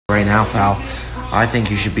Right now, Fal, I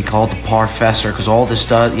think you should be called the Parfessor, because all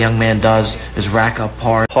this young man does is rack up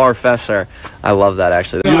par. Parfessor. I love that,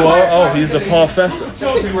 actually. You are? Oh, he's the Parfessor.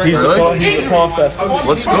 He's the Parfessor.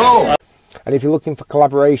 Let's go. And if you're looking for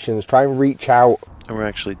collaborations, try and reach out. And we're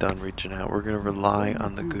actually done reaching out. We're going to rely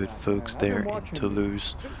on the good folks there in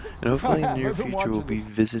Toulouse. And hopefully in the near future we'll be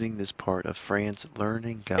visiting this part of France,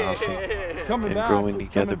 learning golfing and growing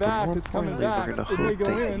together. But more importantly, we're going to hope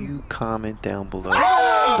that you comment down below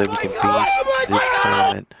so that we can base this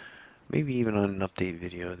comment maybe even on an update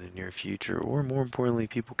video in the near future, or more importantly,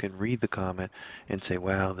 people can read the comment and say,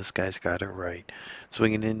 wow, this guy's got it right.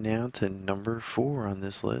 Swinging in now to number 4 on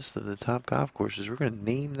this list of the top golf courses. We're going to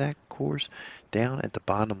name that course down at the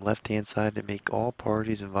bottom left-hand side to make all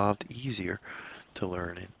parties involved easier to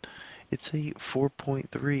learn in. It's a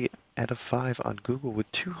 4.3 out of 5 on Google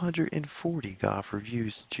with 240 golf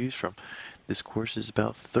reviews to choose from. This course is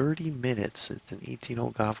about 30 minutes. It's an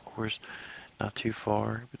 18-hole golf course. Not too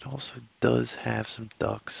far, but also does have some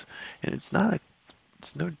ducks, and it's no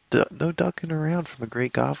ducking around from a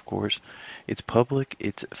great golf course. It's public.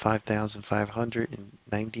 It's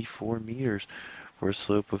 5,594 meters for a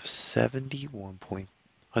slope of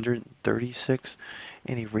 136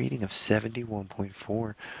 and a rating of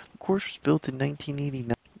 71.4. The course was built in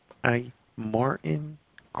 1989 by Martin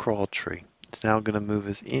Crawltree. It's now going to move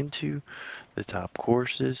us into the top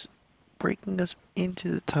courses, breaking us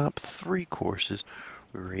into the top 3 courses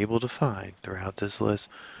we were able to find throughout this list.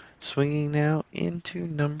 Swinging now into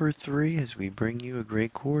number 3 as we bring you a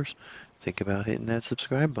great course. Think about hitting that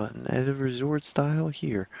subscribe button at a resort style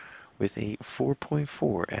here with a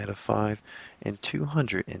 4.4 out of 5 and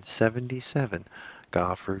 277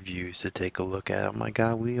 golf reviews to take a look at. Oh my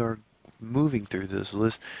God, we are moving through this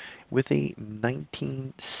list with a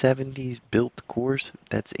 1970s built course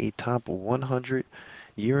that's a top 100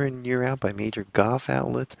 year in, year out by major golf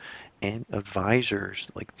outlets and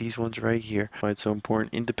advisors like these ones right here. Why it's so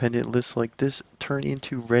important, independent lists like this turn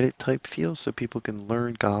into Reddit type fields so people can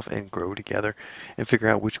learn golf and grow together and figure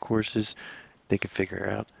out which courses they can figure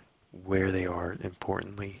out where they are,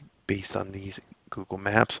 importantly, based on these Google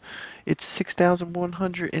Maps. It's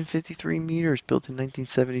 6,153 meters, built in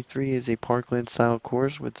 1973 as a parkland style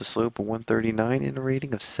course with a slope of 139 and a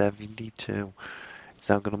rating of 72. It's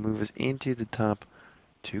now going to move us into the top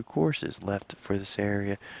 2 courses left for this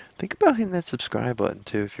area. Think about hitting that subscribe button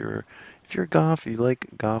too if you're golf, you like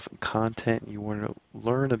golf content, you want to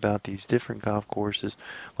learn about these different golf courses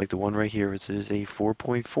like the one right here, which is a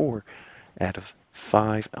 4.4 out of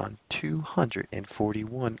 5 on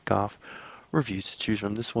 241 golf reviews to choose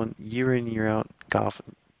from. This one, year in, year out,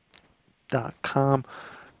 golf.com.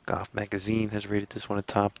 Golf Magazine has rated this one a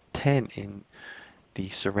top 10 in the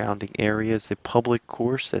surrounding areas. The public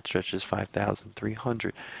course that stretches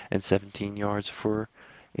 5,317 yards for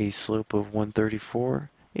a slope of 134,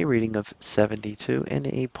 a rating of 72, and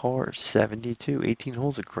a par 72. 18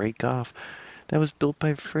 holes of great golf. That was built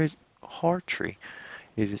by Fred Hartree.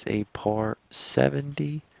 It is a par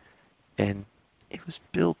 70, and it was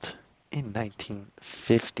built in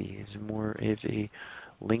 1950. It's more of a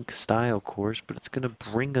link style course, but it's going to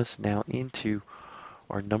bring us now into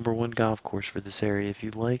our number 1 golf course for this area. If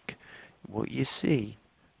you like what you see,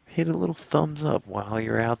 hit a little thumbs up while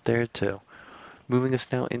you're out there too. Moving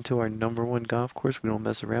us now into our number 1 golf course. We don't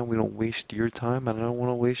mess around. We don't waste your time. I don't want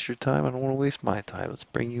to waste your time. I don't want to waste my time. Let's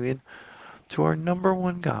bring you in to our number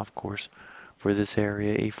 1 golf course for this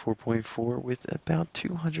area, a 4.4 with about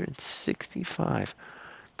 265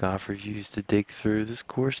 golf reviews to dig through. This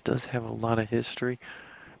course does have a lot of history,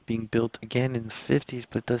 being built again in the 50s,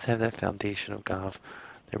 but it does have that foundation of golf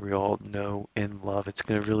that we all know and love. It's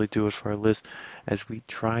going to really do it for our list as we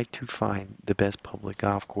try to find the best public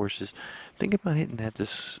golf courses. Think about hitting that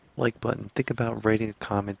like button. Think about writing a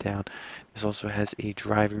comment down. This also has a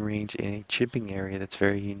driving range and a chipping area that's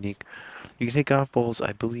very unique. You can take golf balls,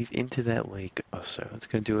 I believe, into that lake. So that's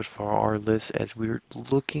going to do it for our list as we're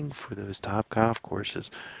looking for those top golf courses.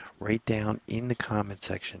 Write down in the comment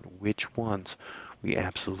section which ones we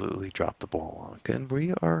absolutely dropped the ball on. Again,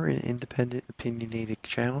 we are an independent, opinionated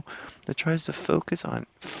channel that tries to focus on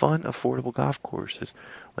fun, affordable golf courses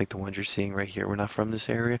like the ones you're seeing right here. We're not from this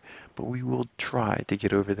area, but we will try to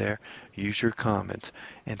get over there, use your comments,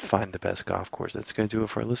 and find the best golf course. That's going to do it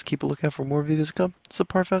for our list. Keep a lookout for more videos to come. It's the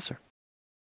Parfessor.